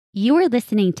You are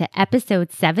listening to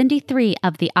episode 73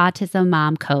 of the Autism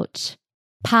Mom Coach,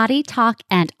 Potty Talk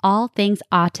and All Things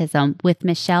Autism with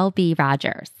Michelle B.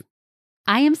 Rogers.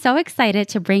 I am so excited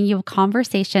to bring you a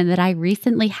conversation that I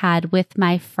recently had with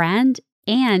my friend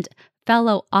and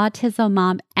fellow autism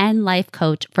mom and life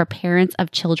coach for parents of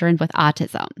children with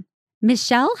autism.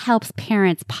 Michelle helps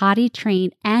parents potty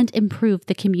train and improve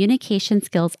the communication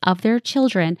skills of their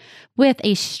children with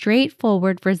a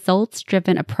straightforward,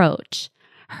 results-driven approach.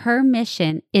 Her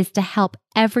mission is to help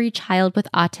every child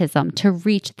with autism to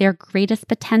reach their greatest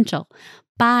potential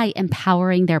by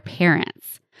empowering their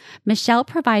parents. Michelle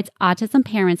provides autism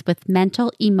parents with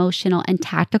mental, emotional, and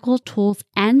tactical tools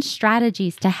and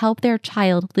strategies to help their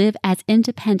child live as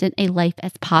independent a life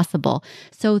as possible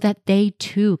so that they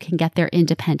too can get their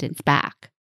independence back.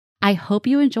 I hope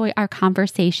you enjoy our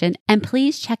conversation, and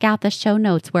please check out the show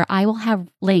notes where I will have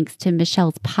links to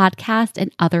Michelle's podcast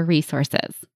and other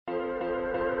resources.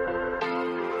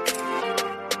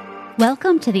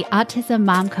 Welcome to the Autism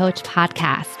Mom Coach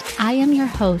podcast. I am your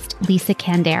host, Lisa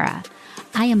Candera.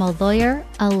 I am a lawyer,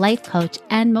 a life coach,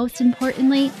 and most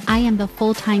importantly, I am the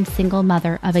full-time single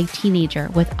mother of a teenager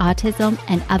with autism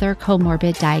and other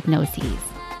comorbid diagnoses.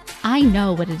 I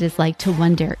know what it is like to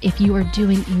wonder if you are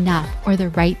doing enough or the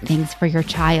right things for your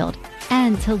child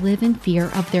and to live in fear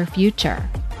of their future.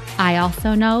 I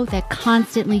also know that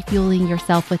constantly fueling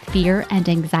yourself with fear and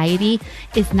anxiety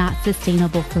is not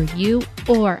sustainable for you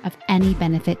or of any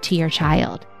benefit to your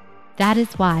child. That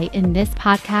is why in this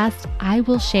podcast, I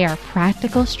will share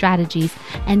practical strategies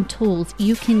and tools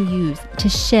you can use to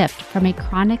shift from a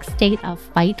chronic state of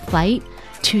fight-flight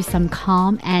to some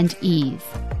calm and ease.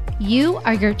 You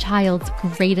are your child's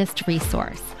greatest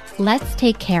resource. Let's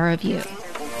take care of you.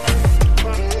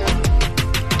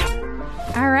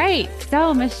 All right.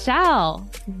 So, Michelle,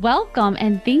 welcome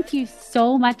and thank you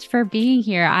so much for being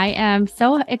here. I am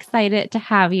so excited to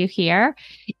have you here.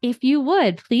 If you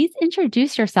would, please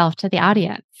introduce yourself to the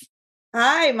audience.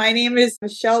 Hi, my name is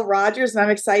Michelle Rogers, and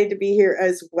I'm excited to be here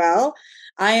as well.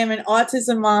 I am an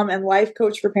autism mom and life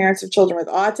coach for parents of children with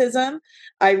autism.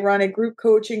 I run a group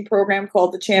coaching program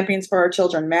called the Champions for Our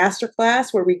Children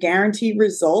Masterclass, where we guarantee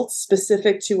results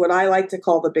specific to what I like to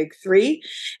call the big three.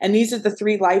 And these are the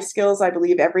three life skills I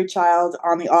believe every child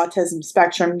on the autism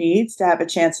spectrum needs to have a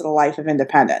chance at a life of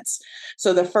independence.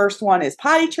 So the first one is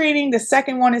potty training, the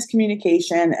second one is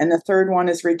communication, and the third one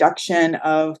is reduction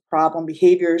of problem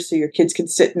behaviors so your kids can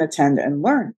sit and attend and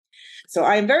learn. So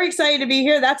I'm very excited to be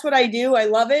here. That's what I do. I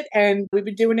love it. And we've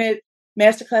been doing it.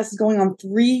 Masterclass is going on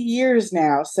 3 years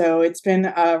now. So it's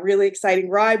been a really exciting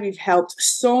ride. We've helped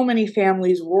so many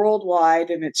families worldwide,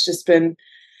 and it's just been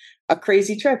a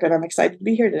crazy trip. And I'm excited to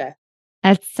be here today.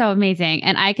 That's so amazing.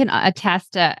 And I can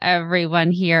attest to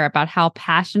everyone here about how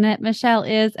passionate Michelle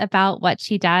is about what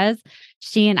she does.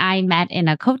 She and I met in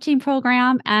a coaching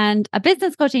program and a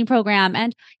business coaching program.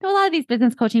 And a lot of these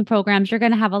business coaching programs, you're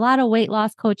going to have a lot of weight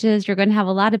loss coaches. You're going to have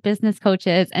a lot of business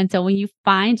coaches. And so when you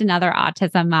find another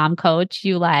autism mom coach,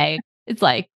 it's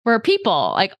like for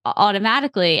people, like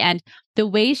automatically. And the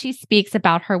way she speaks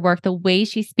about her work, the way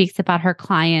she speaks about her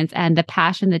clients and the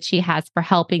passion that she has for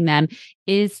helping them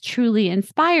is truly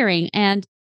inspiring. And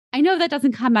I know that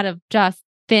doesn't come out of just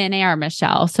thin air,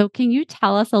 Michelle. So can you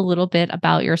tell us a little bit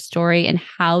about your story and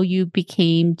how you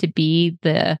became to be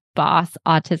the boss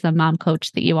autism mom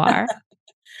coach that you are?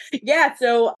 Yeah.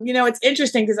 So, it's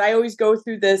interesting because I always go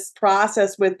through this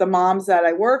process with the moms that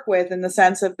I work with in the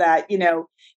sense of that,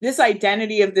 this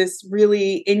identity of this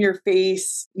really in your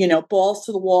face, balls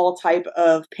to the wall type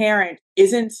of parent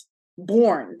isn't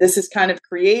born. This is kind of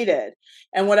created.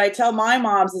 And what I tell my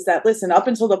moms is that, listen, up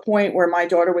until the point where my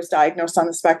daughter was diagnosed on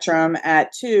the spectrum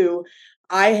at 2,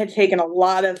 I had taken a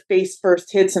lot of face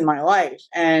first hits in my life.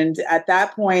 And at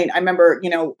that point, I remember,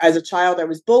 as a child, I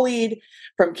was bullied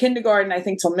from kindergarten, I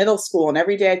think, till middle school. And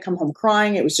every day I'd come home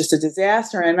crying. It was just a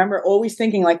disaster. And I remember always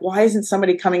thinking, like, why isn't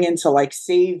somebody coming in to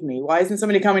save me? Why isn't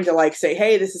somebody coming to say,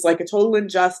 hey, this is a total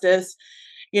injustice.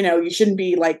 You shouldn't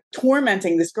be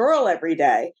tormenting this girl every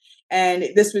day. And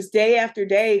this was day after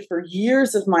day for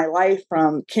years of my life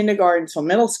from kindergarten till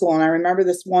middle school. And I remember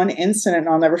this one incident,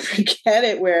 and I'll never forget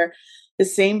it, where the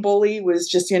same bully was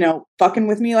just, fucking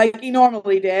with me like he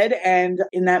normally did. And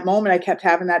in that moment, I kept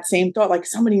having that same thought,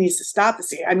 somebody needs to stop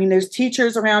this. I mean, there's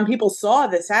teachers around, people saw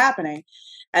this happening.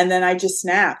 And then I just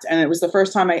snapped. And it was the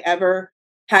first time I ever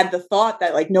had the thought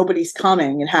that nobody's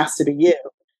coming, it has to be you.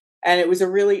 And it was a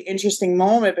really interesting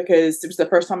moment because it was the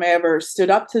first time I ever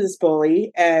stood up to this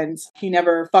bully, and he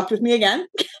never fucked with me again.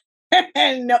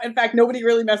 And no, in fact, nobody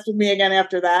really messed with me again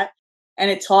after that. And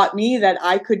it taught me that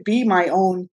I could be my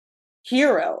own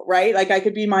hero, right? Like I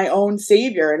could be my own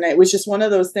savior. And it was just one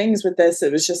of those things with this.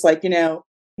 It was just like,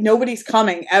 nobody's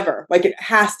coming ever. Like it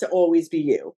has to always be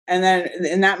you. And then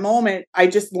in that moment, I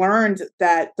just learned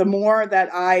that the more that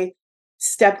I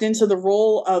stepped into the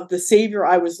role of the savior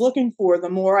I was looking for, the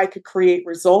more I could create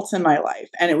results in my life.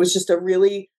 And it was just a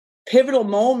really pivotal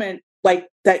moment, like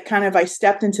that kind of, I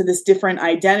stepped into this different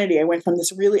identity. I went from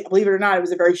this really, believe it or not, I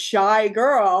was a very shy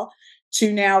girl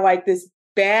to now like this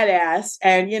badass.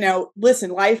 And,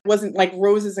 listen, life wasn't like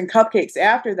roses and cupcakes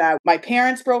after that. My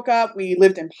parents broke up. We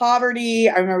lived in poverty.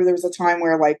 I remember there was a time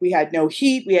where like we had no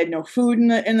heat, we had no food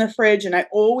in the fridge. And I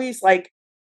always like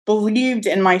believed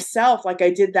in myself like I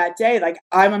did that day. Like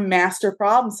I'm a master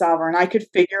problem solver and I could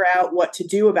figure out what to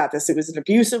do about this. It was an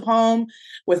abusive home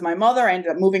with my mother. I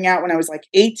ended up moving out when I was like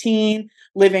 18,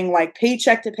 living like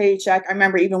paycheck to paycheck. I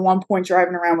remember even one point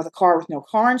driving around with a car with no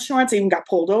car insurance. I even got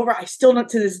pulled over. I still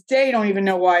to this day don't even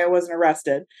know why I wasn't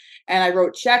arrested. And I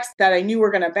wrote checks that I knew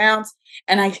were going to bounce.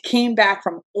 And I came back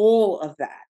from all of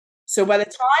that. So by the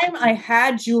time I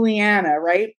had Juliana,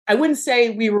 right, I wouldn't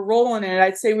say we were rolling in it.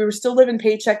 I'd say we were still living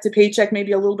paycheck to paycheck,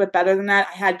 maybe a little bit better than that.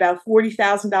 I had about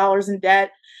 $40,000 in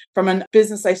debt from a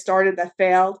business I started that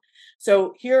failed.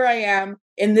 So here I am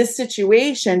in this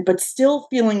situation, but still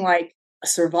feeling like a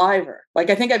survivor. Like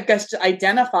I think I've just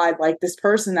identified like this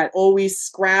person that always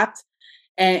scrapped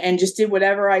and just did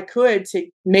whatever I could to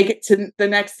make it to the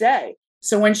next day.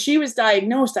 So when she was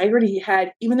diagnosed, I already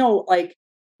had, even though like,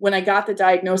 when I got the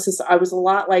diagnosis, I was a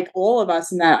lot like all of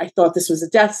us in that I thought this was a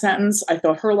death sentence. I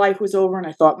thought her life was over and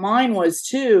I thought mine was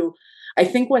too. I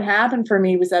think what happened for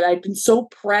me was that I'd been so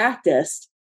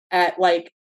practiced at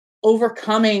like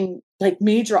overcoming like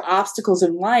major obstacles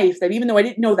in life that even though I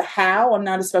didn't know the how, I'm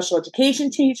not a special education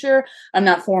teacher. I'm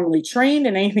not formally trained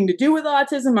in anything to do with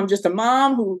autism. I'm just a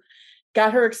mom who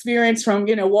got her experience from,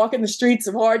 walking the streets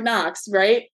of hard knocks,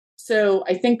 right? So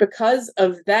I think because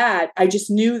of that, I just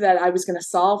knew that I was going to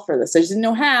solve for this. I just didn't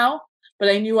know how, but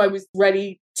I knew I was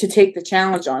ready to take the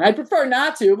challenge on. I'd prefer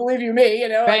not to, believe you me,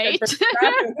 Right. I'd prefer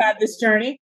not to have had this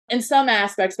journey in some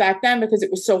aspects back then because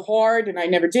it was so hard and I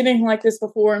never did anything like this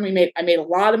before. And I made a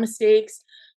lot of mistakes.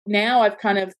 Now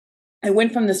I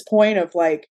went from this point of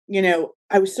like,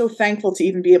 I was so thankful to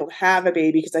even be able to have a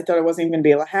baby because I thought I wasn't even going to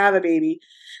be able to have a baby.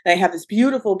 And I have this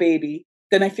beautiful baby.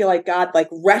 Then I feel like God like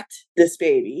wrecked this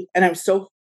baby. And I was so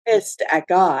pissed at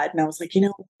God. And I was like,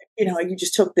 you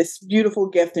just took this beautiful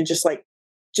gift and just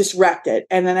wrecked it.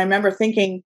 And then I remember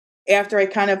thinking after I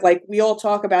kind of like, we all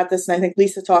talk about this, and I think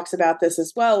Lisa talks about this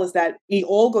as well, is that we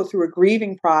all go through a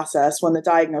grieving process when the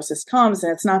diagnosis comes.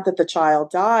 And it's not that the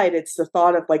child died. It's the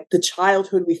thought of like the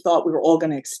childhood we thought we were all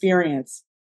going to experience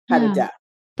had a death.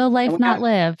 The life not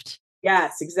lived.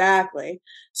 Yes, exactly.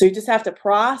 So you just have to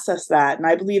process that. And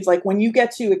I believe like when you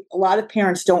get to, a lot of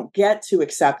parents don't get to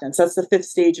acceptance. That's the 5th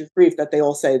stage of grief that they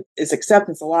all say is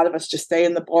acceptance. A lot of us just stay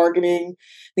in the bargaining,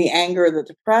 the anger, the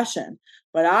depression.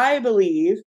 But I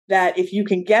believe that if you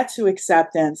can get to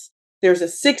acceptance, there's a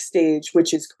 6th stage,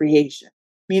 which is creation,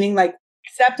 meaning like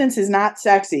acceptance is not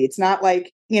sexy. It's not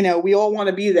like, we all want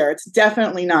to be there. It's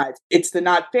definitely not. It's the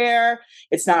not fair.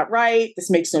 It's not right. This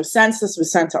makes no sense. This was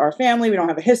sent to our family. We don't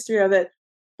have a history of it,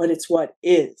 but it's what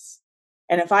is.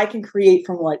 And if I can create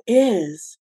from what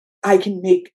is, I can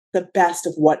make the best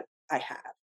of what I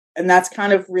have. And that's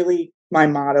kind of really my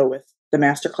motto with the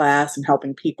masterclass and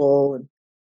helping people. And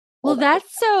well,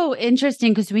 that's so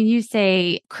interesting because when you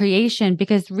say creation,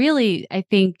 because really, I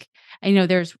think,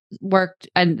 there's work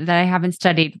that I haven't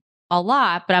studied a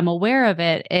lot, but I'm aware of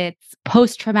it. It's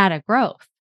post-traumatic growth,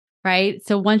 right?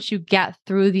 So once you get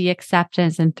through the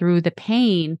acceptance and through the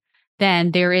pain,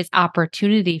 then there is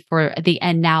opportunity for the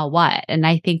and now what? And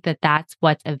I think that that's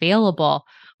what's available.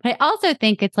 But I also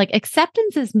think it's like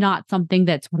acceptance is not something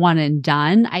that's one and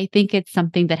done. I think it's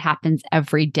something that happens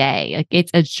every day. Like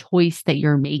it's a choice that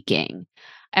you're making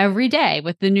every day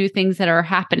with the new things that are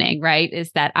happening, right?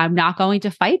 Is that I'm not going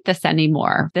to fight this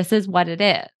anymore. This is what it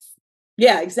is.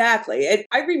 Yeah, exactly.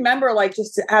 I remember like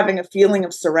just having a feeling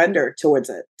of surrender towards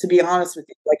it, to be honest with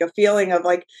you, like a feeling of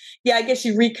like, yeah, I guess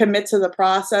you recommit to the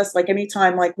process. Like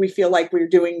anytime like we feel like we're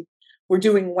doing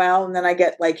well. And then I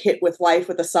get like hit with life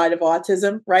with a side of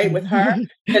autism, right? With her. And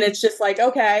it's just like,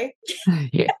 okay,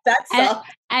 yeah. that sucks.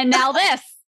 And now this.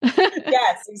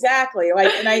 Yes, exactly.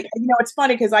 Like, and it's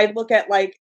funny because I look at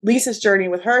like Lisa's journey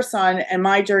with her son and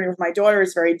my journey with my daughter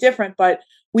is very different, but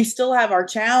we still have our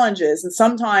challenges. And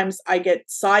sometimes I get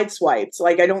sideswiped.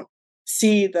 Like I don't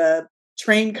see the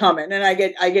train coming and I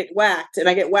get whacked and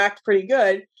I get whacked pretty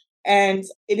good. And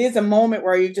it is a moment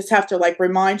where you just have to like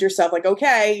remind yourself like,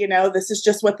 okay, this is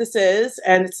just what this is.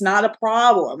 And it's not a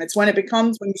problem. It's when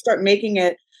you start making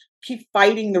it keep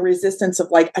fighting the resistance of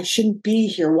like, I shouldn't be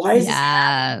here. Why is this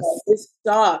happening? Yes. This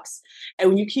sucks. And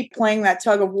when you keep playing that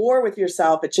tug of war with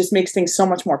yourself, it just makes things so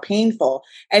much more painful.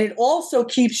 And it also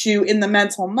keeps you in the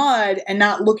mental mud and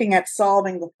not looking at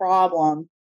solving the problem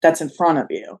that's in front of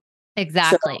you.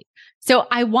 Exactly. So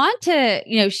I want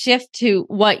to, shift to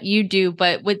what you do,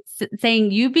 but with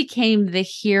saying you became the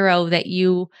hero that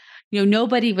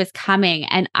nobody was coming.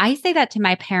 And I say that to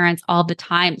my parents all the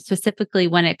time, specifically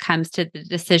when it comes to the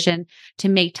decision to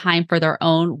make time for their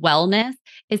own wellness.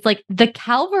 It's like the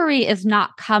Calvary is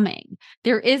not coming.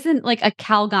 There isn't like a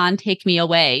Calgon take me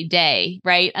away day,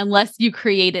 right? Unless you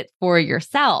create it for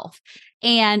yourself.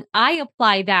 And I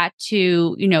apply that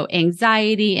to,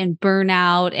 anxiety and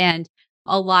burnout and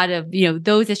a lot of,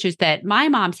 those issues that my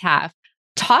moms have.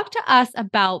 Talk to us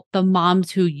about the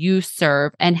moms who you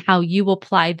serve and how you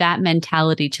apply that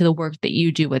mentality to the work that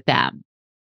you do with them.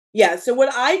 Yeah. So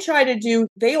what I try to do,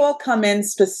 they all come in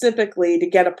specifically to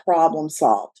get a problem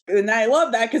solved. And I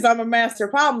love that because I'm a master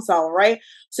problem solver, right?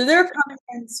 So they're coming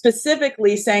in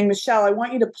specifically saying, Michelle, I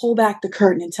want you to pull back the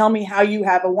curtain and tell me how you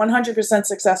have a 100%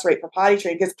 success rate for potty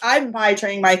training. Because I've been potty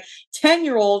training my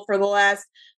 10-year-old for the last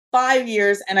 5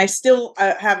 years and I still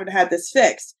haven't had this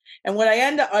fixed. And what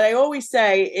I always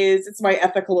say is, it's my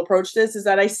ethical approach to this, is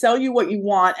that I sell you what you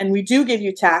want and we do give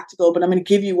you tactical, but I'm going to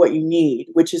give you what you need,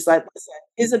 which is like, listen,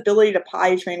 his ability to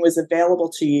potty train was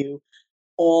available to you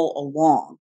all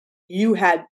along. You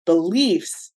had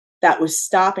beliefs that was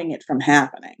stopping it from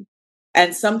happening.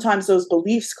 And sometimes those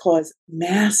beliefs cause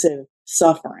massive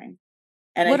suffering.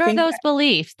 And I What are think those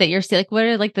beliefs that you're seeing? Like, what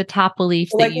are like the top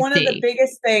beliefs that like you one of the see?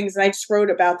 biggest things, and I just wrote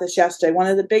about this yesterday, one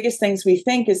of the biggest things we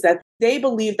think is that they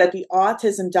believe that the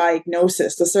autism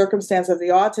diagnosis, the circumstance of the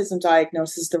autism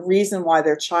diagnosis, the reason why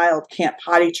their child can't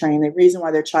potty train, the reason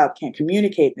why their child can't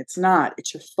communicate, and it's not.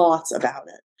 It's your thoughts about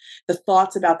it. The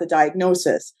thoughts about the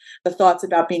diagnosis, the thoughts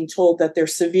about being told that they're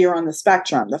severe on the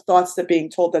spectrum, the thoughts that being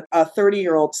told that a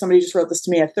 30-year-old, somebody just wrote this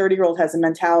to me, a 30-year-old has a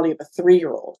mentality of a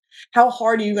 3-year-old. How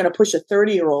hard are you going to push a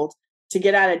 30-year-old to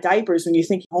get out of diapers when you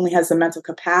think he only has the mental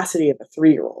capacity of a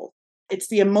 3-year-old? It's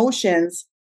the emotions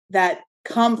that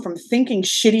come from thinking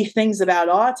shitty things about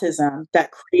autism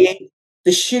that create the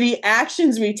shitty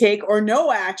actions we take or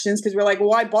no actions, because we're like, well,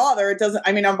 why bother? It doesn't,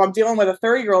 I mean, I'm dealing with a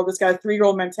 30-year-old that's got a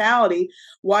 3-year-old mentality.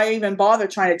 Why even bother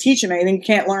trying to teach him anything? He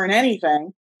can't learn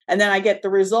anything. And then I get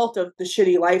the result of the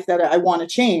shitty life that I want to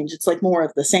change. It's like more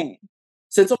of the same.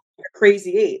 So it's like a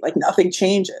crazy eight, like nothing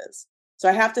changes. So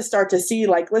I have to start to see,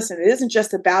 like, listen, it isn't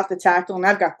just about the tactile, and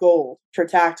I've got gold for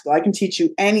tactical. I can teach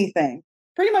you anything,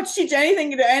 pretty much teach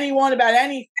anything to anyone about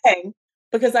anything,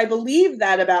 because I believe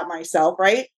that about myself,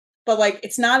 right? But like,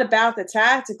 it's not about the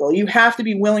tactical. You have to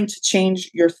be willing to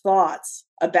change your thoughts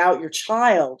about your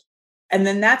child. And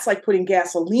then that's like putting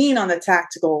gasoline on the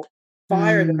tactical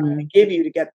fire that I'm going to give you to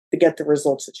get the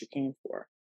results that you came for.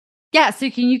 Yeah.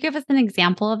 So can you give us an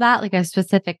example of that? Like a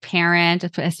specific parent,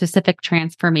 a specific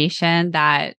transformation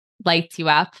that lights you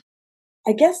up?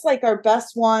 I guess like our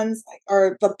best ones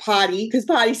are the Potty, because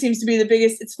Potty seems to be the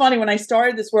biggest. It's funny, when I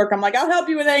started this work, I'm like, I'll help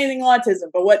you with anything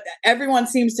autism. But what everyone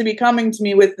seems to be coming to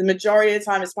me with the majority of the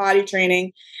time is potty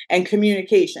training and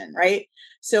communication, right?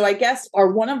 So I guess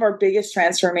one of our biggest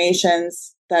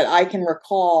transformations that I can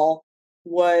recall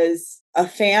was a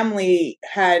family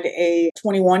had a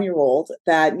 21-year-old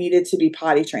that needed to be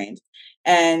potty trained.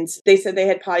 And they said they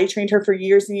had potty trained her for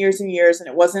years and years and years, and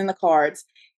it wasn't in the cards.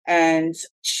 And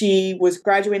she was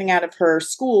graduating out of her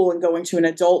school and going to an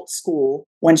adult school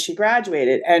when she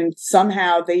graduated. And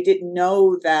somehow they didn't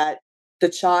know that the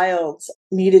child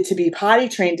needed to be potty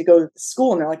trained to go to the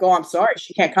school. And they're like, oh, I'm sorry,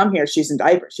 she can't come here. She's in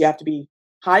diapers. You have to be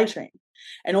potty trained.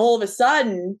 And all of a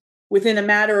sudden, within a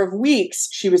matter of weeks,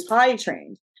 she was potty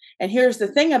trained. And here's the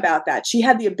thing about that. She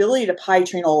had the ability to potty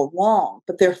train all along,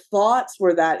 but their thoughts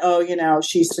were that, oh,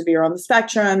 she's severe on the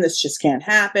spectrum. This just can't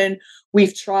happen.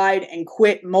 We've tried and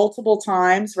quit multiple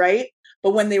times, right?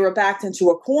 But when they were backed into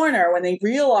a corner, when they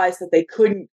realized that they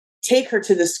couldn't take her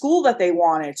to the school that they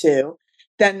wanted to,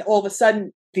 then all of a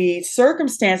sudden the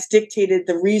circumstance dictated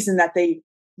the reason that they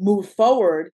moved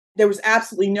forward. There was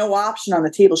absolutely no option on the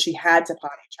table. She had to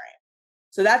potty train.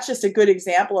 So that's just a good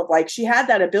example of like, she had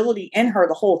that ability in her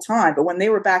the whole time, but when they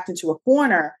were backed into a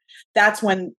corner, that's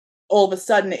when all of a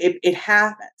sudden it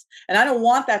happened. And I don't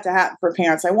want that to happen for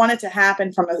parents. I want it to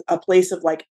happen from a place of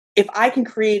like, if I can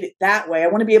create it that way, I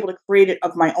want to be able to create it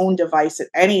of my own device at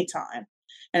any time.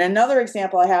 And another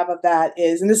example I have of that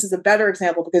is, and this is a better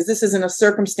example because this isn't a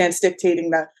circumstance dictating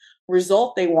the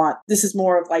result they want. This is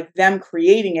more of like them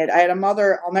creating it. I had a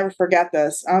mother, I'll never forget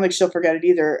this. I don't think she'll forget it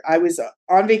either. I was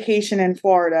on vacation in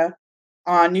Florida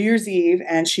on New Year's Eve,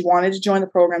 and she wanted to join the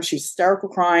program. She was hysterical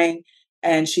crying.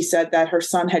 And she said that her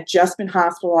son had just been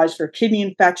hospitalized for a kidney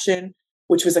infection,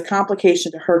 which was a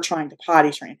complication to her trying to potty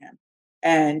train him.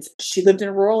 And she lived in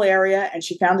a rural area, and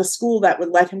she found a school that would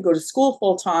let him go to school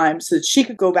full time so that she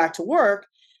could go back to work,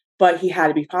 but he had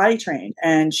to be potty trained.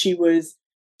 And she was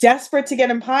desperate to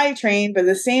get him potty trained, but in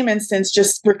the same instance,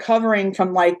 just recovering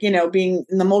from being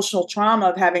an emotional trauma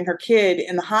of having her kid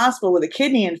in the hospital with a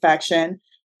kidney infection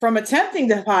from attempting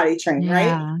to potty train,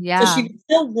 right? So she was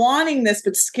still wanting this,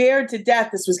 but scared to death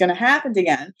this was going to happen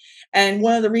again. And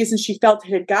one of the reasons she felt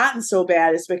it had gotten so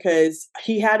bad is because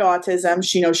he had autism.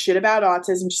 She knows shit about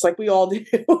autism, just like we all do,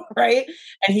 right?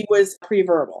 And he was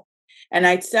pre-verbal. And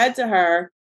I said to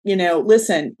her,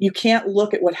 listen, you can't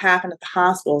look at what happened at the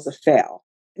hospital as a fail.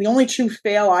 The only true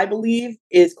fail, I believe,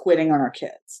 is quitting on our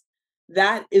kids.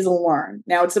 That is a learn.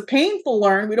 Now, it's a painful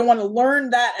learn. We don't want to learn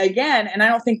that again, and I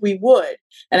don't think we would.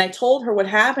 And I told her what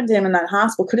happened to him in that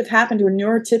hospital could have happened to a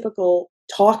neurotypical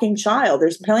talking child.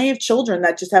 There's plenty of children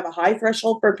that just have a high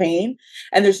threshold for pain,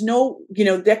 and there's no,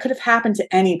 that could have happened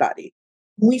to anybody.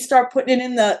 We start putting it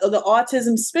in the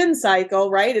autism spin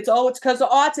cycle, right? It's because of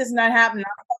autism that happened.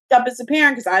 I'm fucked up as a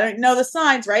parent because I don't know the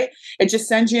signs, right? It just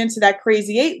sends you into that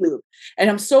crazy 8 loop. And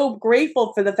I'm so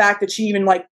grateful for the fact that she even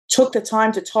took the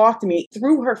time to talk to me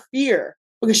through her fear,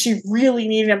 because she really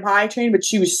needed him potty trained, but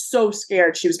she was so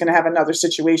scared she was going to have another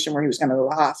situation where he was going to go to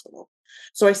the hospital.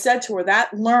 So I said to her,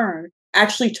 that learn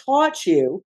actually taught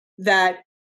you that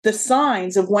the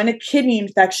signs of when a kidney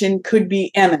infection could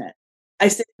be imminent. I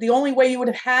said, the only way you would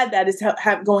have had that is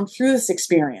have going through this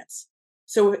experience.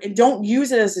 So don't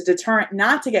use it as a deterrent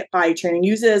not to get potty training.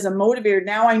 Use it as a motivator.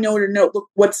 Now I know look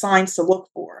what signs to look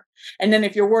for. And then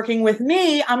if you're working with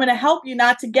me, I'm going to help you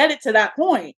not to get it to that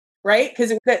point, right?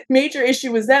 Because the major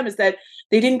issue with them is that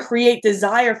they didn't create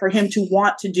desire for him to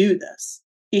want to do this.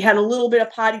 He had a little bit of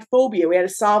potty phobia. We had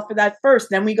to solve for that first.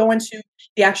 Then we go into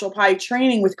the actual potty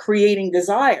training with creating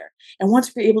desire. And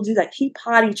once we're able to do that, he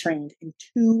potty trained in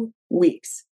 2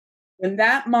 weeks. When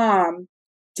that mom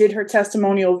did her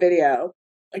testimonial video,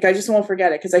 I just won't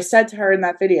forget it, because I said to her in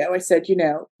that video, I said,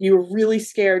 you were really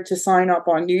scared to sign up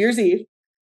on New Year's Eve.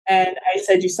 And I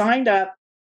said, you signed up.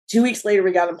 2 weeks later,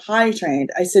 we got him potty trained.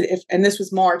 I said, and this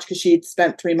was March because she had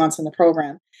spent 3 months in the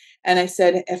program. And I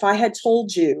said, if I had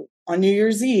told you on New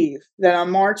Year's Eve that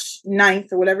on March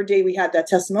 9th or whatever day we had that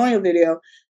testimonial video,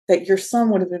 that your son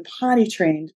would have been potty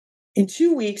trained in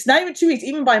 2 weeks, not even 2 weeks,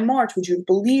 even by March, would you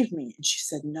believe me? And she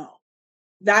said, no.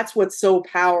 That's what's so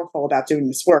powerful about doing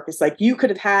this work. It's you could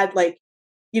have had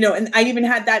and I even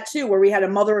had that too, where we had a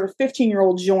mother of a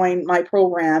 15-year-old join my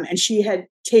program, and she had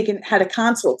had a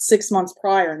consult 6 months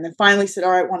prior, and then finally said,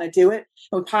 all right, want to do it?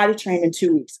 And we potty trained in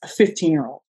 2 weeks, a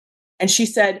 15-year-old. And she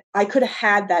said, I could have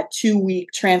had that 2-week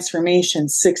transformation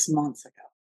 6 months ago.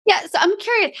 Yeah. So I'm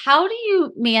curious, how do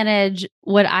you manage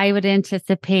what I would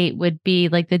anticipate would be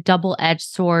the double-edged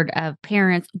sword of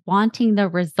parents wanting the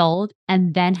result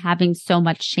and then having so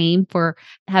much shame for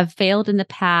have failed in the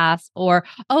past, or,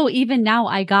 oh, even now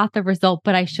I got the result,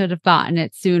 but I should have gotten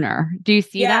it sooner. Do you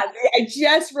see that? I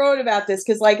just wrote about this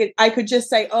because I could just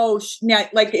say, oh,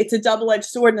 it's a double-edged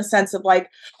sword in the sense of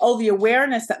the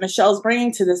awareness that Michelle's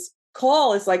bringing to this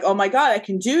call is oh my God, I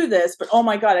can do this, but oh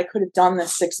my God, I could have done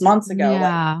this 6 months ago.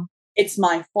 Yeah. It's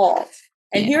my fault.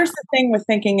 And here's the thing with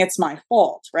thinking it's my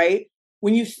fault, right?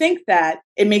 When you think that,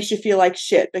 it makes you feel like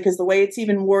shit, because the way it's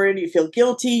even worded, you feel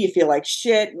guilty, you feel like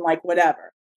shit and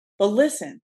whatever. But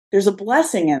listen, there's a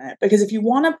blessing in it, because if you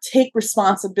want to take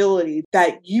responsibility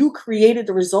that you created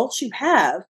the results you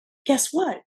have, guess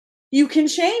what? You can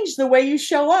change the way you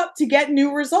show up to get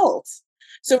new results.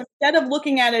 So instead of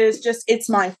looking at it as just, it's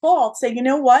my fault, say, you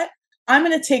know what? I'm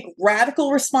going to take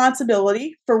radical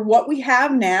responsibility for what we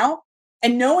have now.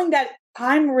 And knowing that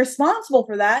I'm responsible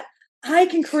for that, I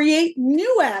can create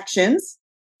new actions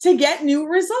to get new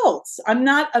results. I'm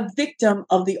not a victim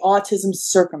of the autism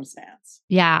circumstance.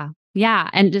 Yeah. Yeah.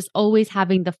 And just always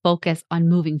having the focus on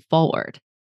moving forward.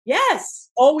 Yes.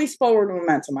 Always forward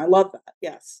momentum. I love that.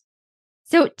 Yes.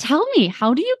 So tell me,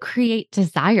 how do you create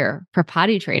desire for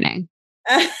potty training?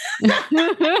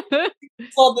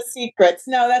 All the secrets.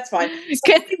 No, that's fine.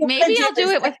 So maybe I'll do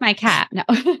it with my cat. No.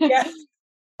 Yeah.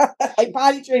 I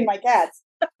potty train my cats.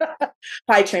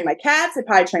 Potty train my cats. I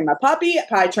potty train my puppy. I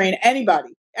potty train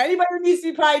anybody. Anybody who needs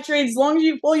to be potty trained, as long as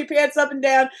you pull your pants up and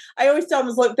down. I always tell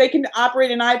them, look, they can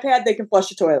operate an iPad, they can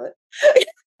flush a toilet.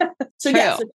 So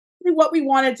yeah, so what we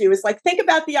want to do is think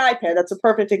about the iPad. That's a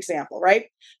perfect example, right?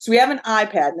 So we have an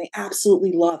iPad and they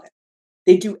absolutely love it.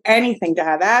 They do anything to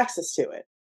have access to it.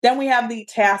 Then we have the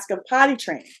task of potty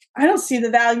training. I don't see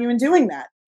the value in doing that.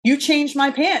 You change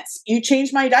my pants. You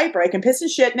change my diaper. I can piss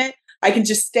and shit in it. I can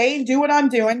just stay and do what I'm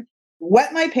doing,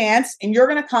 wet my pants, and you're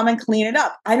going to come and clean it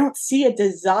up. I don't see a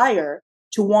desire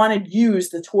to want to use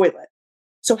the toilet.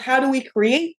 So how do we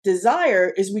create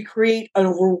desire is we create a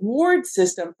reward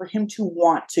system for him to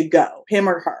want to go, him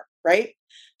or her, right?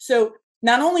 So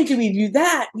not only do we do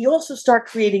that, we also start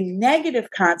creating negative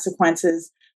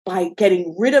consequences by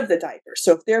getting rid of the diaper.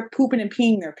 So if they're pooping and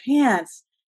peeing their pants,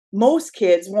 most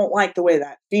kids won't like the way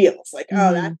that feels. Like,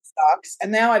 oh, that sucks.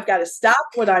 And now I've got to stop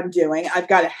what I'm doing. I've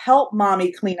got to help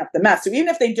mommy clean up the mess. So even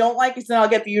if they don't like it, then I'll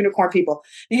get the unicorn people.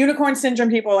 The unicorn syndrome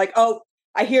people are like, oh,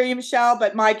 I hear you, Michelle,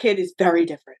 but my kid is very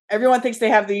different. Everyone thinks they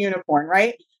have the unicorn,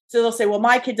 right? So they'll say, well,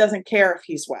 my kid doesn't care if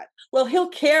he's wet. Well, he'll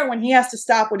care when he has to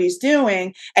stop what he's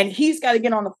doing, and he's got to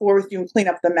get on the floor with you and clean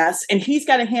up the mess, and he's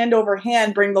got to hand over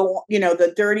hand bring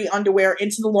the dirty underwear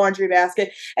into the laundry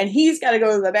basket, and he's got to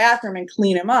go to the bathroom and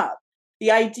clean him up.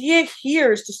 The idea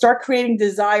here is to start creating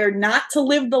desire not to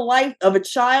live the life of a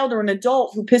child or an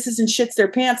adult who pisses and shits their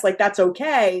pants like that's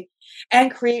okay,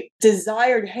 and create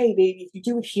desire, hey, baby, if you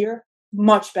do it here,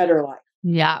 much better life.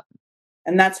 Yeah.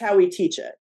 And that's how we teach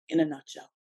it in a nutshell.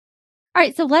 All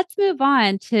right. So let's move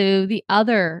on to the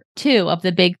other two of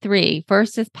the big three.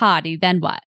 First is potty, then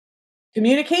what?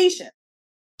 Communication.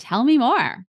 Tell me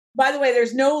more. By the way,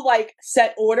 there's no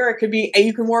set order. It could be,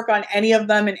 you can work on any of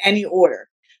them in any order.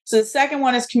 So the second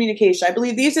one is communication. I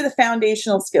believe these are the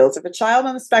foundational skills. If a child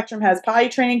on the spectrum has potty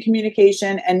training,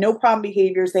 communication, and no problem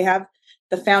behaviors, they have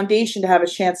the foundation to have a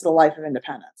chance at a life of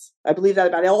independence. I believe that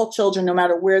about all children, no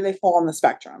matter where they fall on the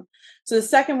spectrum. So the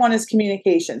second one is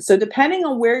communication. So depending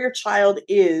on where your child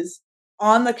is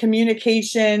on the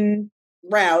communication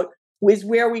route is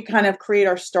where we kind of create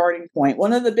our starting point.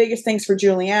 One of the biggest things for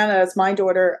Juliana, as my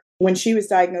daughter, when she was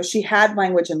diagnosed, she had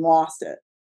language and lost it.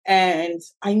 And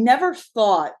I never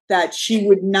thought that she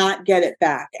would not get it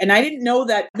back. And I didn't know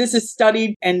that this is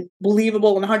studied and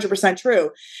believable and 100% true,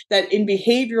 that in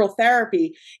behavioral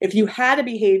therapy, if you had a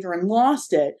behavior and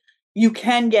lost it, you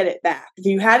can get it back. If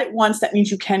you had it once, that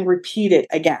means you can repeat it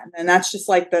again. And that's just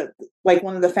like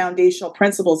one of the foundational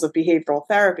principles of behavioral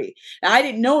therapy. Now, I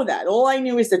didn't know that. All I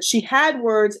knew is that she had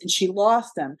words and she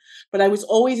lost them. But I was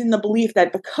always in the belief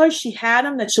that because she had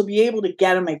them, that she'll be able to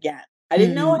get them again. I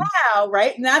didn't know how,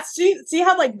 right? And that's, see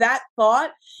how that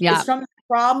thought is from the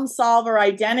problem solver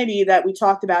identity that we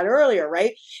talked about earlier,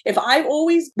 right? If I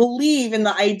always believe in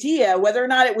the idea, whether or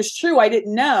not it was true, I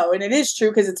didn't know. And it is true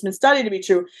because it's been studied to be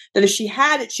true, that if she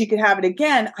had it, she could have it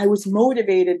again. I was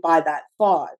motivated by that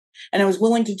thought. And I was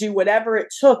willing to do whatever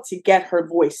it took to get her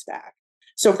voice back.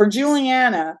 So for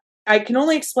Juliana, I can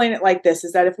only explain it like this,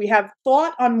 is that if we have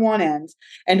thought on one end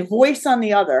and voice on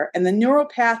the other, and the neural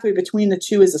pathway between the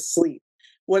two is asleep,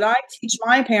 what I teach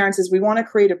my parents is we want to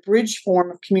create a bridge form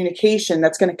of communication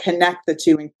that's going to connect the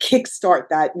two and kickstart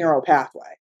that neural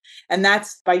pathway. And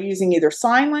that's by using either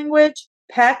sign language,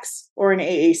 PECS, or an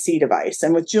AAC device.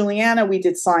 And with Juliana, we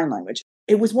did sign language.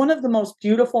 It was one of the most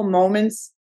beautiful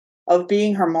moments of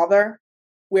being her mother,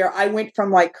 where I went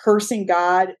from cursing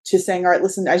God to saying, all right,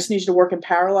 listen, I just need you to work in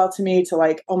parallel to me,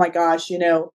 to oh my gosh,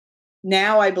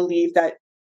 now I believe that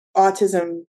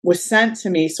autism was sent to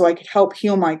me so I could help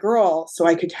heal my girl, so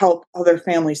I could help other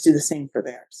families do the same for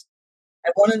theirs.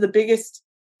 And one of the biggest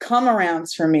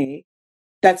come-arounds for me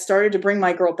that started to bring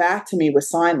my girl back to me was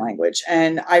sign language.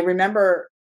 And I remember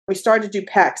we started to do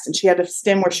PECS, and she had a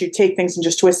stim where she'd take things and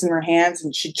just twist in her hands,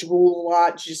 and she'd drool a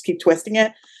lot, and she'd just keep twisting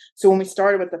it. So when we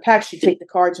started with the PECS, she'd take the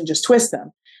cards and just twist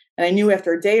them. And I knew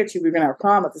after a day or two, we were going to have a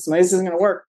problem with this. This isn't going to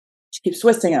work. She keeps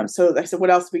twisting them. So I said,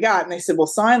 what else we got? And they said, well,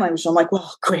 sign language. And I'm like,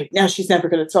 well, great. Now she's never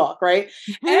going to talk, right?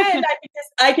 And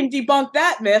I can debunk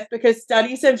that myth, because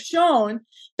studies have shown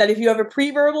that if you have a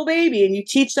pre-verbal baby and you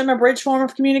teach them a bridge form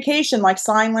of communication like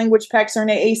sign language, PECS, or an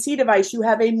AAC device, you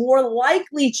have a more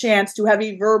likely chance to have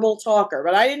a verbal talker.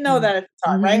 But I didn't know that at the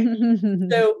time, right?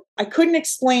 So I couldn't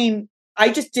explain. I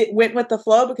just went with the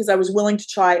flow because I was willing to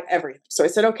try everything. So I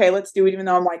said, okay, let's do it. Even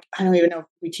though I'm I don't even know if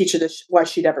we teach her this, why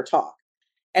she'd ever talk.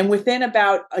 And within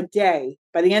about a day,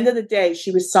 by the end of the day,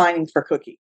 she was signing for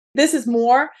Cookie. This is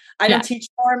more. I don't teach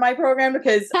more in my program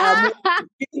because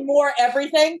more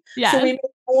everything. Yes. So we make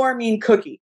more mean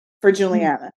Cookie for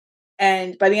Juliana.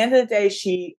 And by the end of the day,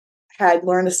 she had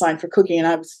learned to sign for Cookie, and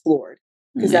I was floored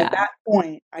because at that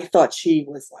point, I thought she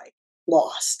was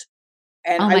lost.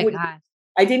 And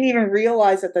I didn't even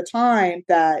realize at the time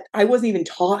that I wasn't even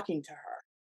talking to her.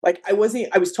 I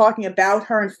was talking about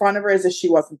her in front of her as if she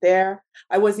wasn't there.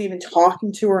 I wasn't even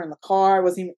talking to her in the car. I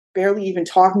wasn't barely even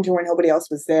talking to her when nobody else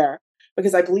was there,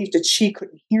 because I believed that she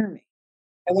couldn't hear me.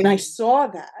 And when I saw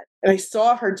that, and I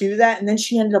saw her do that, and then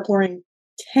she ended up learning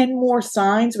 10 more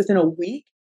signs within a week,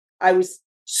 I was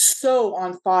so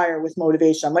on fire with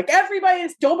motivation. I'm like,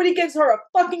 nobody gives her a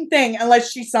fucking thing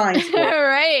unless she signs for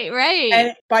it. Right.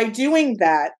 And by doing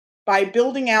that, by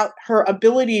building out her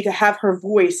ability to have her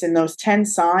voice in those 10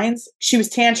 signs, she was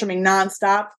tantruming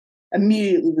nonstop,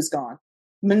 immediately was gone.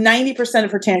 90%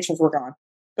 of her tantrums were gone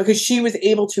because she was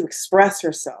able to express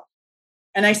herself.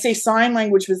 And I say sign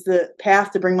language was the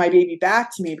path to bring my baby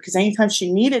back to me, because anytime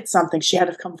she needed something, she had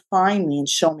to come find me and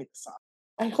show me the sign.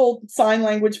 I hold sign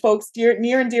language, folks,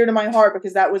 near and dear to my heart,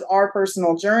 because that was our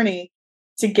personal journey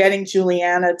to getting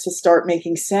Juliana to start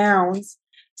making sounds,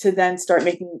 to then start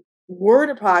making word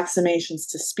approximations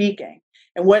to speaking.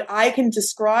 And what I can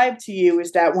describe to you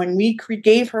is that when we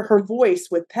gave her voice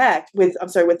with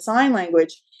sign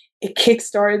language, it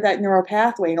kickstarted that neural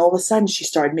pathway. And all of a sudden she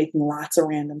started making lots of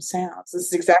random sounds. This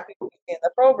is exactly what we see in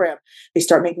the program. They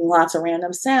start making lots of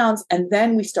random sounds. And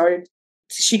then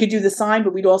she could do the sign,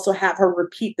 but we'd also have her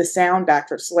repeat the sound back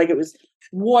to her. So like it was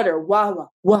water, wah, wah,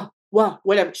 wah, wah,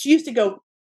 whatever. She used to go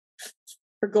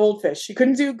for goldfish. She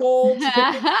couldn't do gold. She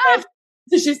couldn't do fish.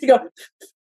 So she used to go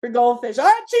for goldfish. All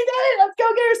right, she did it. Let's go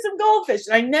get her some goldfish.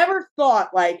 And I never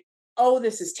thought like, oh,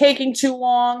 this is taking too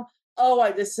long.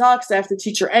 Oh, this sucks. I have to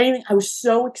teach her anything. I was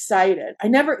so excited. I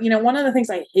never, one of the things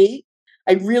I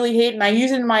really hate, and I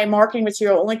use it in my marketing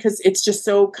material only because it's just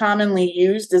so commonly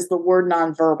used, is the word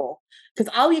nonverbal.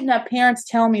 Because I'll even have parents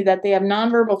tell me that they have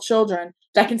nonverbal children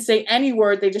that can say any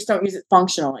word, they just don't use it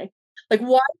functionally. Like,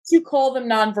 why do you call them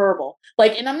nonverbal?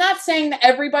 Like, and I'm not saying that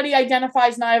everybody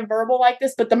identifies nonverbal like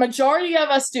this, but the majority of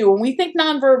us do. When we think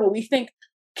nonverbal, we think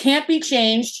can't be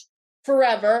changed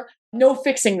forever, no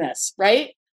fixing this,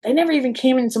 right? They never even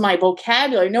came into my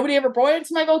vocabulary. Nobody ever brought it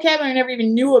into my vocabulary. I never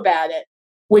even knew about it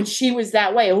when she was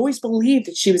that way. I always believed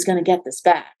that she was going to get this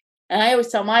back. And I always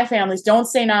tell my families, don't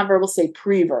say nonverbal, say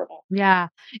pre-verbal. Yeah.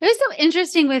 It was so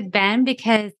interesting with Ben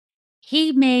because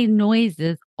he made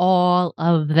noises all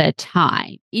of the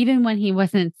time, even when he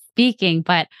wasn't speaking.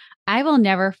 But I will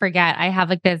never forget, I have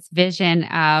like this vision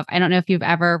of, I don't know if you've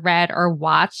ever read or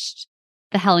watched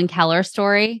the Helen Keller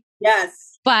story.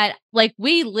 Yes. But like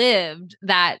we lived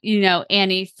that,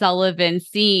 Annie Sullivan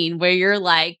scene where you're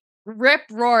like rip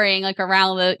roaring like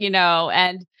around the,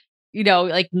 and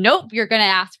like, nope, you're going to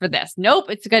ask for this. Nope,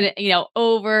 it's going to,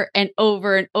 over and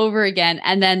over and over again.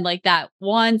 And then like that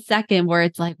 1 second where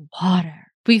it's like water.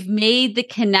 We've made the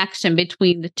connection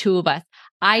between the two of us.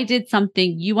 I did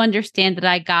something. You understand that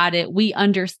I got it. We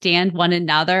understand one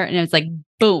another. And it was like,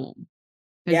 boom.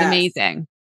 It was amazing.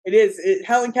 It is.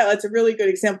 Helen Keller, that's a really good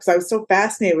example because I was so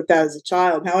fascinated with that as a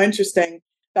child. How interesting.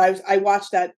 I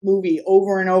watched that movie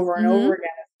over and over and over again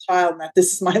as a child, and that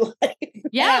this is my life.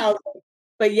 Yeah.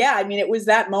 But yeah, I mean, it was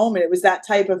that moment. It was that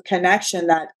type of connection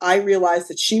that I realized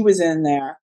that she was in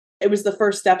there. It was the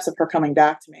first steps of her coming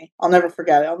back to me. I'll never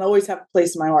forget it. I'll always have a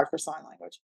place in my heart for sign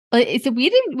language. So we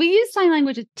used sign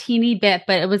language a teeny bit,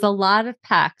 but it was a lot of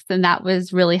text, and that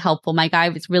was really helpful. My guy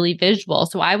was really visual.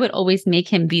 So I would always make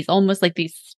him these almost like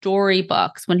these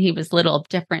storybooks when he was little of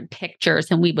different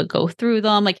pictures, and we would go through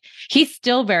them. Like he's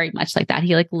still very much like that.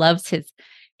 He like loves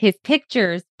his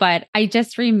pictures, but I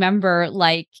just remember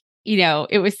like,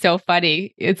 it was so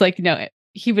funny. It's like,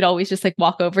 he would always just like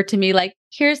walk over to me like,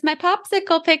 here's my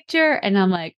popsicle picture. And I'm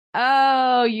like,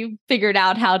 oh, you figured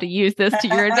out how to use this to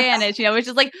your advantage. It's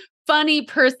just like funny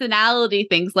personality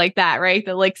things like that, right?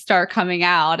 That like start coming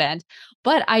out.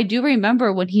 But I do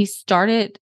remember when he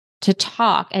started to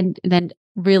talk and then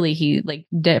really he like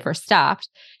never stopped,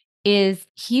 is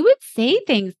he would say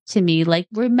things to me like,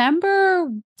 remember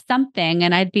something.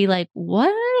 And I'd be like,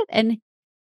 what? And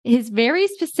his very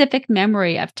specific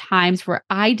memory of times where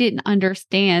I didn't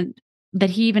understand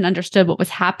that he even understood what was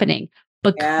happening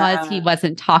because he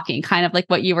wasn't talking, kind of like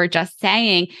what you were just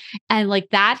saying. And like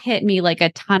that hit me like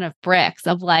a ton of bricks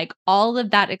of like all of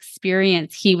that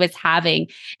experience he was having.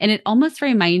 And it almost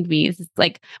reminded me, it's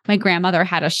like my grandmother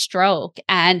had a stroke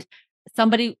and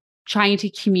somebody trying to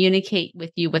communicate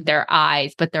with you with their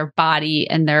eyes, but their body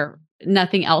and their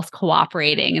nothing else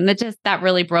cooperating. And that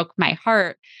really broke my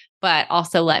heart, but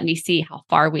also let me see how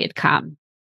far we had come.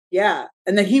 Yeah.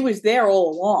 And then he was there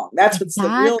all along. That was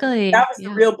the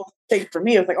real thing for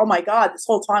me. It was like, oh my God, this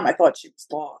whole time I thought she was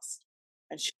lost.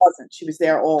 And she wasn't. She was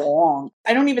there all along.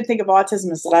 I don't even think of autism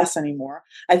as less anymore.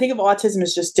 I think of autism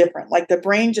as just different. Like the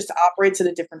brain just operates at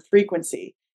a different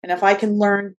frequency. And if I can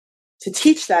learn to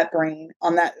teach that brain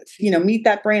on that, meet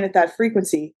that brain at that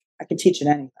frequency, I can teach it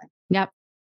anything. Yep.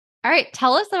 All right.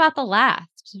 Tell us about the last.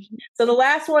 So the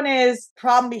last one is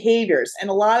problem behaviors. And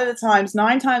a lot of the times,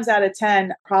 9 times out of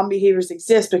 10, problem behaviors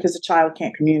exist because the child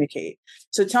can't communicate.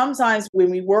 So sometimes when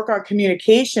we work on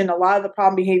communication, a lot of the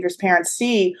problem behaviors parents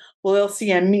see, they'll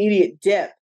see an immediate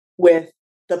dip with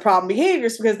the problem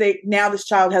behaviors because now this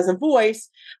child has a voice.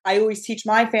 I always teach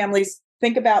my families,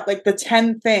 think about like the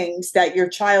 10 things that your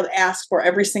child asks for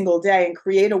every single day and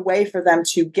create a way for them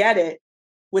to get it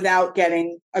without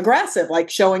getting aggressive, like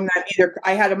showing that either.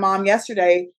 I had a mom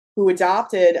yesterday who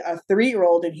adopted a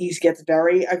 3-year-old and he gets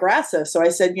very aggressive. So I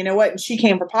said, you know what? And she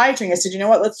came for potty training. I said, you know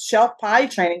what? Let's shelf potty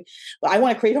training. I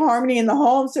want to create harmony in the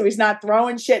home so he's not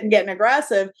throwing shit and getting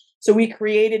aggressive. So we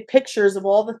created pictures of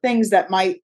all the things that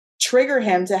might trigger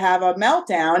him to have a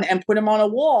meltdown and put him on a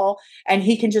wall, and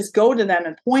he can just go to them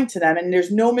and point to them. And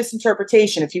there's no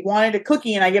misinterpretation. If he wanted a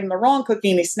cookie and I give him the wrong cookie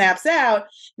and he snaps out,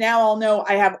 now I'll know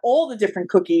I have all the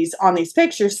different cookies on these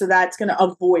pictures. So that's going to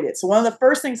avoid it. So one of the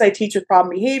first things I teach with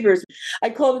problem behaviors, I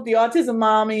call it the Autism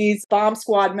Mommy's bomb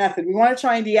squad method. We want to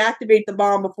try and deactivate the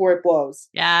bomb before it blows.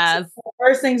 Yes. So the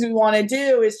first things we want to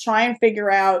do is try and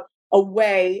figure out a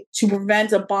way to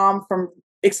prevent a bomb from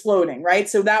exploding, right?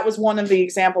 So that was one of the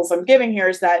examples I'm giving here,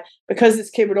 is that because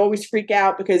this kid would always freak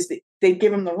out because they'd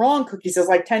give him the wrong cookies. There's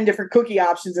like 10 different cookie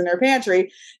options in their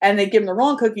pantry, and they'd give him the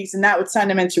wrong cookies, and that would send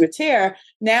him into a tear.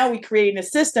 Now we create a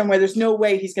system where there's no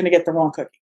way he's going to get the wrong cookie,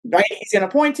 right? He's going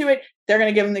to point to it. They're going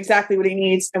to give him exactly what he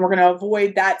needs, and we're going to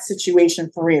avoid that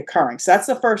situation from reoccurring. So that's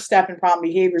the first step in problem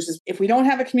behaviors. Is if we don't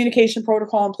have a communication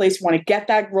protocol in place, we want to get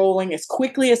that rolling as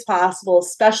quickly as possible,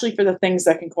 especially for the things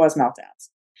that can cause meltdowns.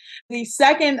 The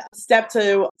second step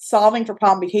to solving for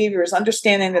problem behavior is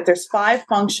understanding that there's 5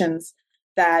 functions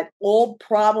that all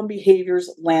problem behaviors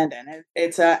land in.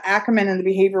 It's an acronym in the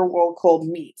behavioral world called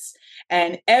MEETS.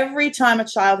 And every time a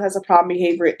child has a problem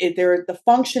behavior, the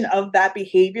function of that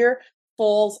behavior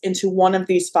falls into one of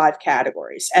these 5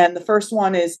 categories. And the first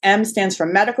one is M, stands for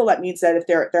medical. That means that if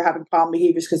they're having problem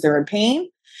behaviors because they're in pain.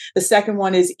 The second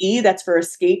one is E, that's for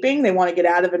escaping. They want to get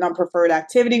out of an unpreferred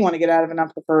activity, want to get out of an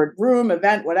unpreferred room,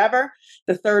 event, whatever.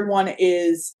 The third one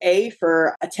is A,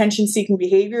 for attention-seeking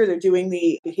behavior. They're doing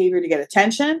the behavior to get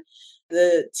attention.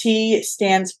 The T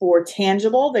stands for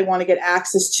tangible. They want to get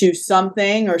access to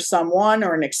something or someone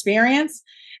or an experience.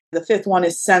 The fifth one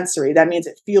is sensory. That means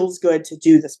it feels good to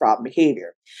do this problem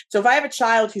behavior. So if I have a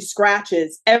child who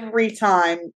scratches every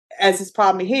time as his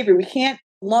problem behavior, we can't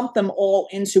lump them all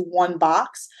into one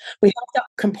box. We have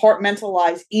to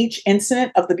compartmentalize each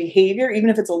incident of the behavior,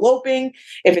 even if it's eloping,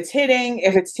 if it's hitting,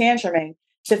 if it's tantruming,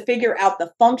 to figure out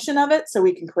the function of it so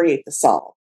we can create the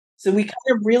solve. So we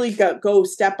kind of really go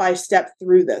step by step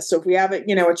through this. So if we have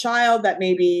a child that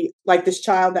maybe like this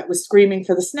child that was screaming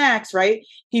for the snacks, right?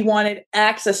 He wanted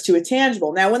access to a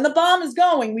tangible. Now, when the bomb is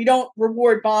going, we don't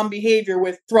reward bomb behavior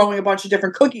with throwing a bunch of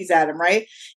different cookies at him, right?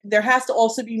 There has to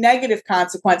also be negative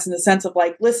consequence in the sense of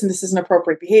like, listen, this is an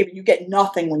appropriate behavior. You get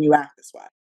nothing when you act this way.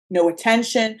 No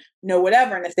attention, no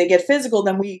whatever. And if they get physical,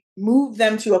 then we move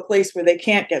them to a place where they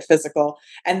can't get physical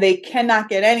and they cannot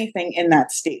get anything in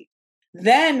that state.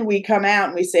 Then we come out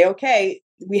and we say, okay,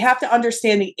 we have to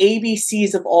understand the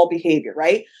ABCs of all behavior,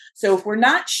 right? So if we're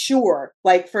not sure,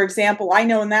 like, for example, I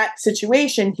know in that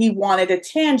situation, he wanted a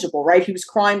tangible, right? He was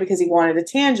crying because he wanted a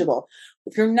tangible.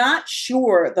 If you're not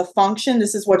sure the function,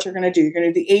 this is what you're going to do. You're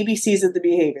going to do the ABCs of the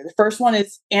behavior. The first one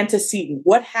is antecedent.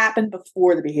 What happened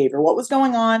before the behavior? What was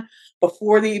going on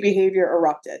before the behavior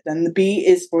erupted? Then the B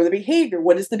is for the behavior.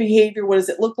 What is the behavior? What does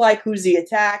it look like? Who's the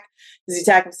attack? Does he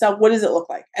attack himself? What does it look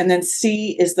like? And then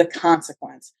C is the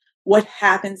consequence. What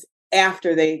happens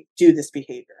after they do this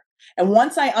behavior? And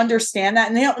once I understand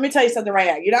that, and let me tell you something right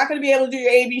now, you're not going to be able to do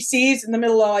your ABCs in the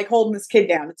middle of like holding this kid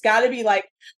down. It's got to be like,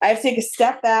 I have to take a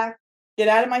step back, get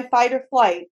out of my fight or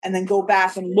flight, and then go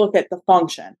back and look at the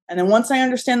function. And then once I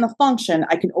understand the function,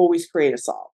 I can always create a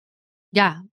solve.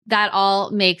 Yeah, that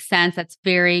all makes sense. That's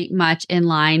very much in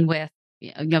line with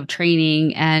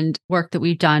training and work that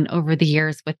we've done over the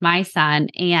years with my son.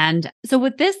 And so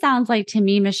what this sounds like to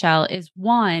me, Michelle, is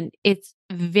one, it's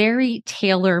very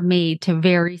tailor-made to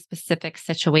very specific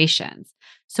situations.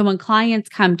 So when clients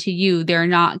come to you, they're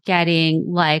not getting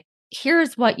like,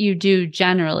 here's what you do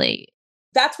generally.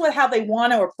 That's how they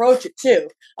want to approach it too.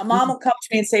 A mom will come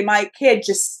to me and say, my kid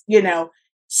just,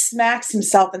 smacks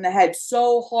himself in the head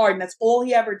so hard, and that's all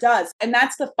he ever does. And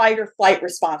that's the fight or flight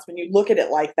response when you look at it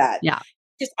like that. Yeah.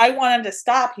 Just, I want him to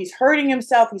stop. He's hurting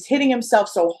himself. He's hitting himself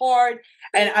so hard,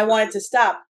 and I want it to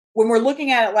stop. When we're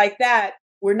looking at it like that,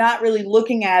 we're not really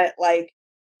looking at it like,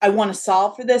 I want to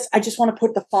solve for this. I just want to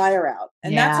put the fire out.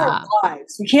 And that's our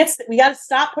lives. We got to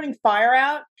stop putting fire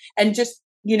out and just,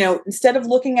 instead of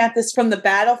looking at this from the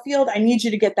battlefield, I need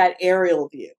you to get that aerial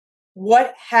view.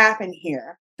 What happened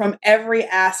here from every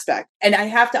aspect? And I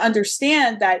have to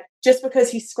understand that just because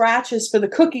he scratches for the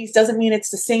cookies doesn't mean it's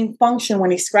the same function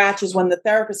when he scratches when the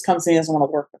therapist comes in and doesn't want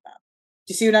to work with them.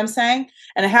 Do you see what I'm saying?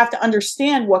 And I have to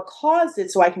understand what caused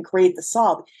it so I can create the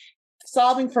solve.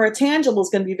 Solving for a tangible is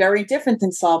going to be very different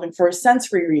than solving for a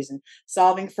sensory reason.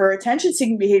 Solving for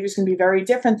attention-seeking behavior is going to be very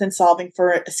different than solving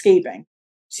for escaping.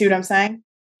 See what I'm saying?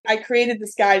 I created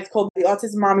this guide. It's called the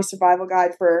Autism Mommy Survival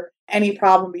Guide for Any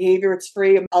Problem Behavior. It's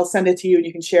free. I'll send it to you and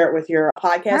you can share it with your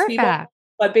podcast people.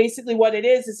 But basically what it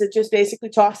is it just basically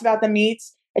talks about the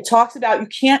meats. It talks about you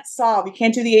can't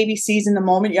do the ABCs in the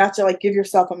moment. You have to give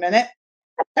yourself a minute.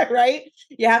 Right?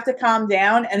 You have to calm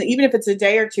down. And even if it's a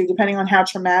day or two, depending on how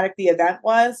traumatic the event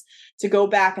was, to go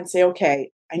back and say, okay,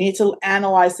 I need to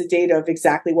analyze the data of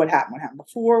exactly what happened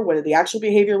before, what did the actual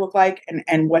behavior look like,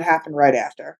 and what happened right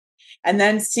after. And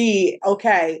then see,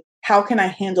 okay, how can I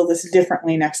handle this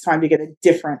differently next time to get a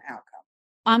different outcome?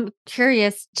 I'm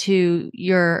curious to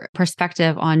your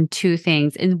perspective on two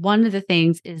things. And one of the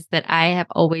things is that I have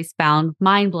always found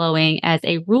mind-blowing as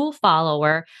a rule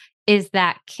follower is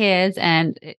that kids,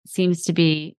 and it seems to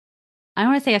be, I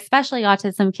don't want to say especially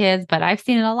autism kids, but I've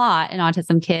seen it a lot in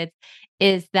autism kids,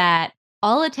 is that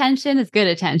all attention is good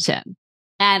attention.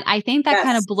 And I think that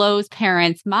kind of blows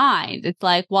parents' mind. It's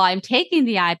like, well, I'm taking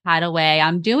the iPad away.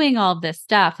 I'm doing all this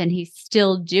stuff and he's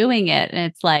still doing it.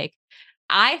 And it's like,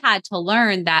 I had to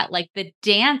learn that the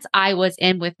dance I was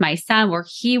in with my son where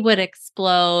he would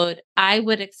explode, I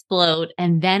would explode,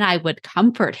 and then I would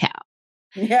comfort him.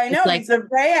 Yeah, I know. It's a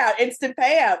payout, instant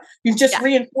payout. You've just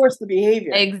reinforced the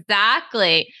behavior.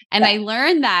 Exactly. And I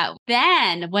learned that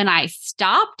then when I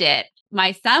stopped it,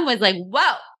 my son was like,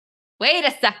 whoa, wait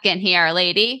a second here,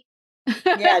 lady.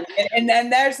 Yeah.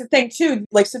 And there's the thing too.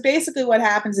 So basically what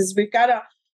happens is we've got to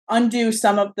undo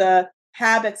some of the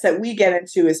habits that we get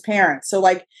into as parents. So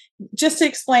just to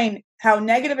explain how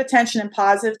negative attention and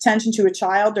positive attention to a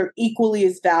child are equally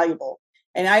as valuable.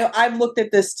 And I've looked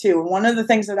at this too. And one of the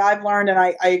things that I've learned, and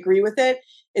I agree with it,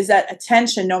 is that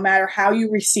attention, no matter how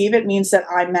you receive it, means that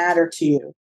I matter to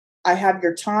you. I have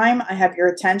your time. I have your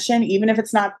attention. Even if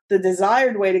it's not the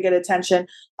desired way to get attention,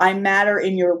 I matter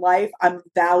in your life. I'm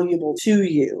valuable to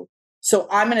you. So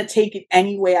I'm going to take it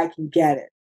any way I can get it.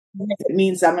 Even if it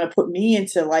means I'm going to put me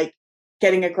into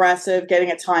getting aggressive,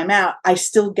 getting a timeout, I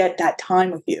still get that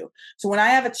time with you. So when I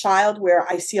have a child where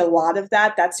I see a lot of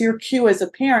that, that's your cue as a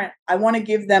parent. I want to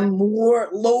give them more,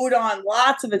 load on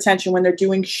lots of attention when they're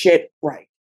doing shit right.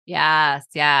 Yes,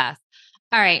 yes.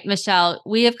 All right, Michelle,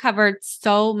 we have covered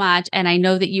so much, and I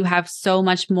know that you have so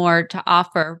much more to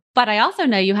offer, but I also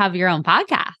know you have your own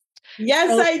podcast. Yes,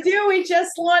 I do. We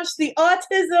just launched the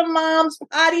Autism Moms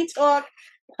Potty Talk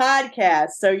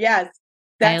podcast. So yes,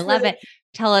 I love it.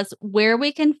 Tell us where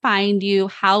we can find you,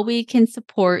 how we can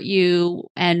support you.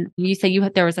 And you said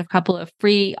there was a couple of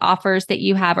free offers that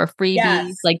you have or freebies.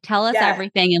 Yes. Tell us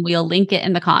everything and we'll link it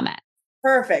in the comments.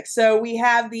 Perfect. So we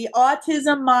have the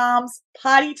Autism Moms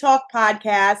Potty Talk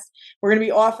podcast. We're going to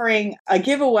be offering a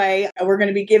giveaway. We're going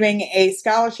to be giving a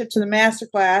scholarship to the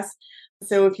masterclass.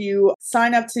 So if you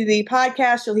sign up to the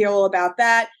podcast, you'll hear all about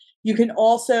that. You can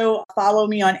also follow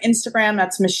me on Instagram.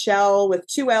 That's Michelle with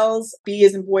 2 L's, B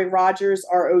as in boy, Rogers,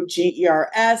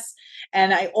 Rogers.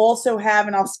 And I also have,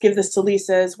 and I'll give this to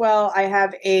Lisa as well, I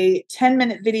have a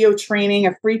 10-minute video training,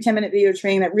 a free 10-minute video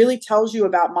training that really tells you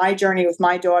about my journey with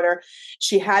my daughter.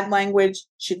 She had language,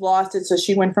 she lost it. So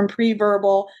she went from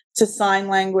pre-verbal to sign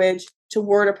language to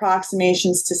word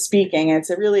approximations to speaking. And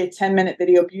it's really a 10-minute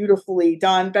video, beautifully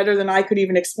done, better than I could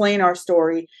even explain our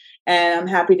story. And I'm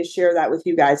happy to share that with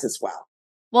you guys as well.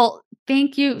 Well,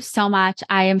 thank you so much.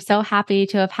 I am so happy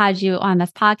to have had you on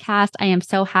this podcast. I am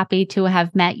so happy to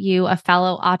have met you, a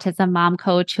fellow autism mom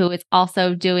coach who is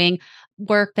also doing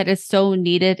work that is so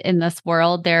needed in this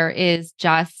world. There is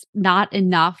just not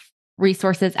enough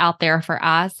resources out there for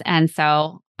us. And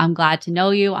so I'm glad to know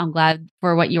you. I'm glad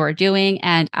for what you are doing.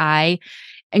 And I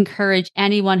encourage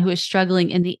anyone who is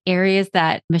struggling in the areas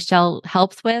that Michelle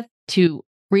helps with to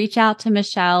reach out to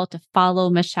Michelle, to follow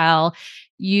Michelle.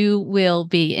 You will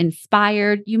be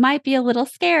inspired. You might be a little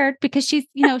scared because she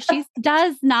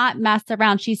does not mess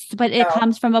around. But it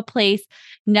comes from a place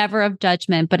never of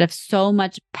judgment, but of so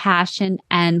much passion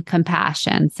and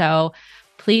compassion. So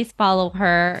please follow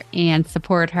her and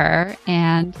support her.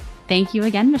 And thank you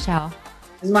again, Michelle.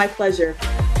 It's my pleasure.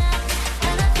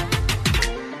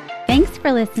 Thanks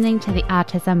for listening to the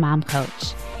Autism Mom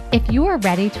Coach. If you are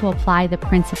ready to apply the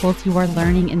principles you are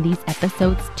learning in these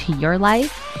episodes to your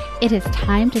life, it is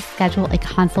time to schedule a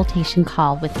consultation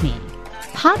call with me.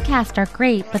 Podcasts are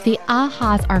great, but the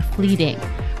ahas are fleeting.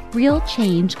 Real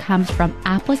change comes from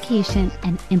application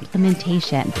and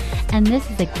implementation, and this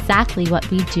is exactly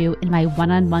what we do in my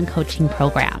one-on-one coaching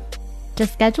program. To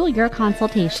schedule your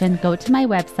consultation, go to my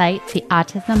website,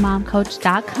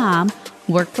 theautismmomcoach.com,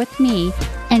 work with me,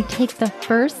 and take the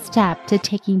first step to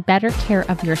taking better care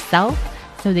of yourself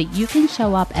so that you can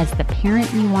show up as the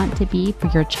parent you want to be for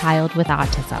your child with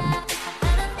autism.